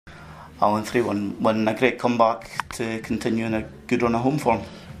Alan 3-1 win, a great comeback to continue in a good run of home form.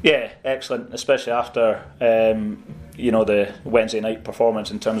 Yeah, excellent, especially after the Wednesday night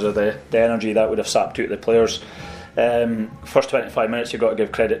performance in terms of the energy that would have sapped out the players. First 25 minutes, you've got to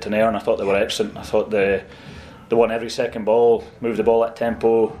give credit to Nairn. I thought they were excellent. I thought they won every second ball, moved the ball at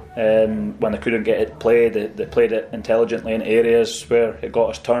tempo. When they couldn't get it played, they played it intelligently in areas where it got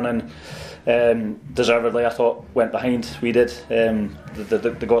us turning. Deservedly, I thought, went behind. We did. They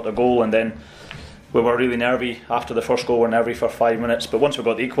got the goal, and then we were really nervy after the first goal. We were nervy for 5 minutes, but once we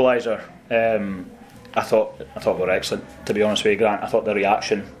got the equaliser, I thought we were excellent. To be honest with you, Grant, I thought the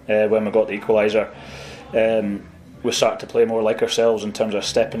reaction when we got the equaliser, we started to play more like ourselves in terms of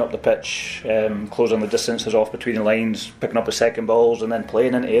stepping up the pitch, closing the distances off between the lines, picking up the second balls, and then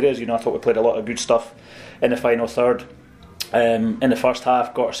playing in areas. I thought we played a lot of good stuff in the final third. In the first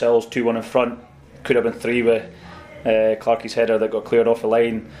half, got ourselves 2-1 in front. Could have been 3 with Clarkie's header that got cleared off the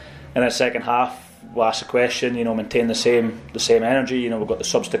line. In the second half, we asked the question, maintain the same energy. We've got the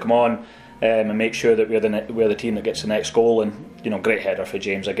subs to come on and make sure that we're the team that gets the next goal. And great header for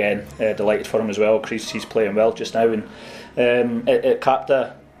James again. Delighted for him as well. He's playing well just now, and it capped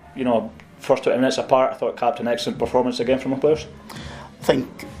first 20 minutes apart. I thought it capped an excellent performance again from the players. I think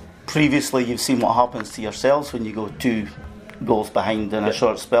previously you've seen what happens to yourselves when you go 2 goals behind in a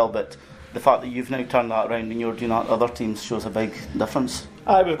short spell, but the fact that you've now turned that around and you're doing that to other teams shows a big difference.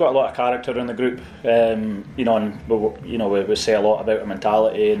 We've got a lot of character in the group, and we say a lot about our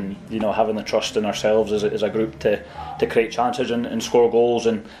mentality and having the trust in ourselves as a group to create chances and score goals.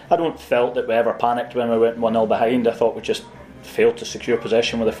 And I don't felt that we ever panicked when we went 1-0 behind. I thought we just failed to secure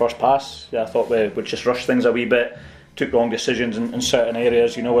possession with the first pass. I thought we just rushed things a wee bit, took wrong decisions in certain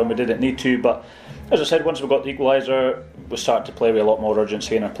areas, when we didn't need to. But as I said, once we got the equaliser, we started to play with a lot more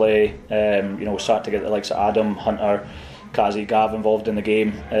urgency in our play. We started to get the likes of Adam, Hunter, Kazi, Gav involved in the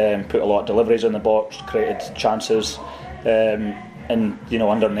game, put a lot of deliveries in the box, created chances, and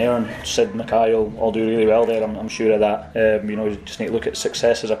under Nairn, Sid Mackay will do really well there. I'm sure of that. You just need to look at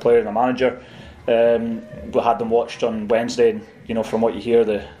success as a player and a manager. We had them watched on Wednesday, and from what you hear,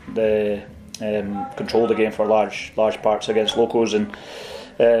 the controlled the game for large parts against locals, and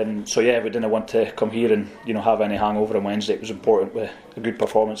we didn't want to come here and have any hangover on Wednesday. It was important with a good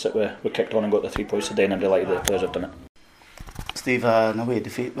performance that we kicked on and got the 3 points today, and I'm delighted that the players have done it. Steve, an away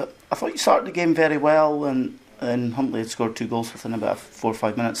defeat, but I thought you started the game very well, and Huntley had scored 2 goals within about a 4 or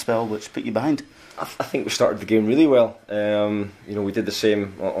 5 minute spell, which put you behind. I think we started the game really well. We did the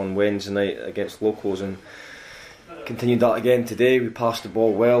same on Wednesday night against locals and continued that again today. We passed the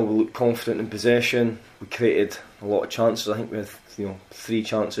ball well, we looked confident in possession, we created a lot of chances. I think we had 3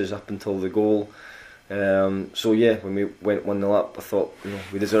 chances up until the goal. When we went 1-0 up, I thought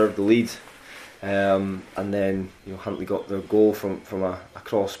we deserved the lead. And then Huntley got the goal from a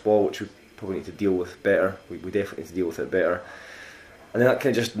cross ball, which we probably need to deal with better. We definitely need to deal with it better. And then that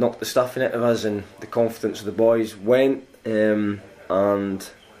kind of just knocked the stuffing out of us, and the confidence of the boys went. And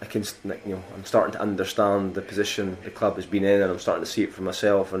I can, I'm starting to understand the position the club has been in, and I'm starting to see it for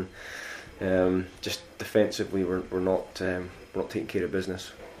myself. And just defensively, we're not taking care of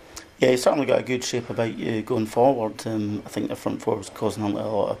business. Yeah, you certainly got a good shape about you going forward. I think the front four was causing a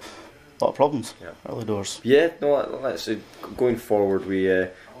lot of problems early doors. Yeah, no, that's going forward. We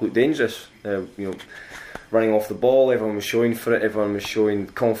looked dangerous. Running off the ball, everyone was showing for it. Everyone was showing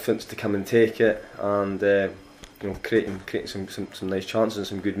confidence to come and take it, and creating some nice chances and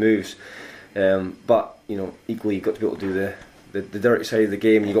some good moves. But equally, you've got to be able to do the dirty side of the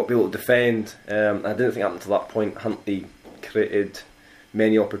game. You've got to be able to defend. I didn't think up until that point Huntley created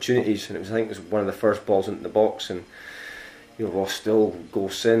many opportunities, and I think it was one of the first balls into the box, and Ross still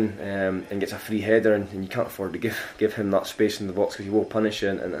goes in and gets a free header, and you can't afford to give him that space in the box because he will punish you,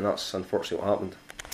 and that's unfortunately what happened.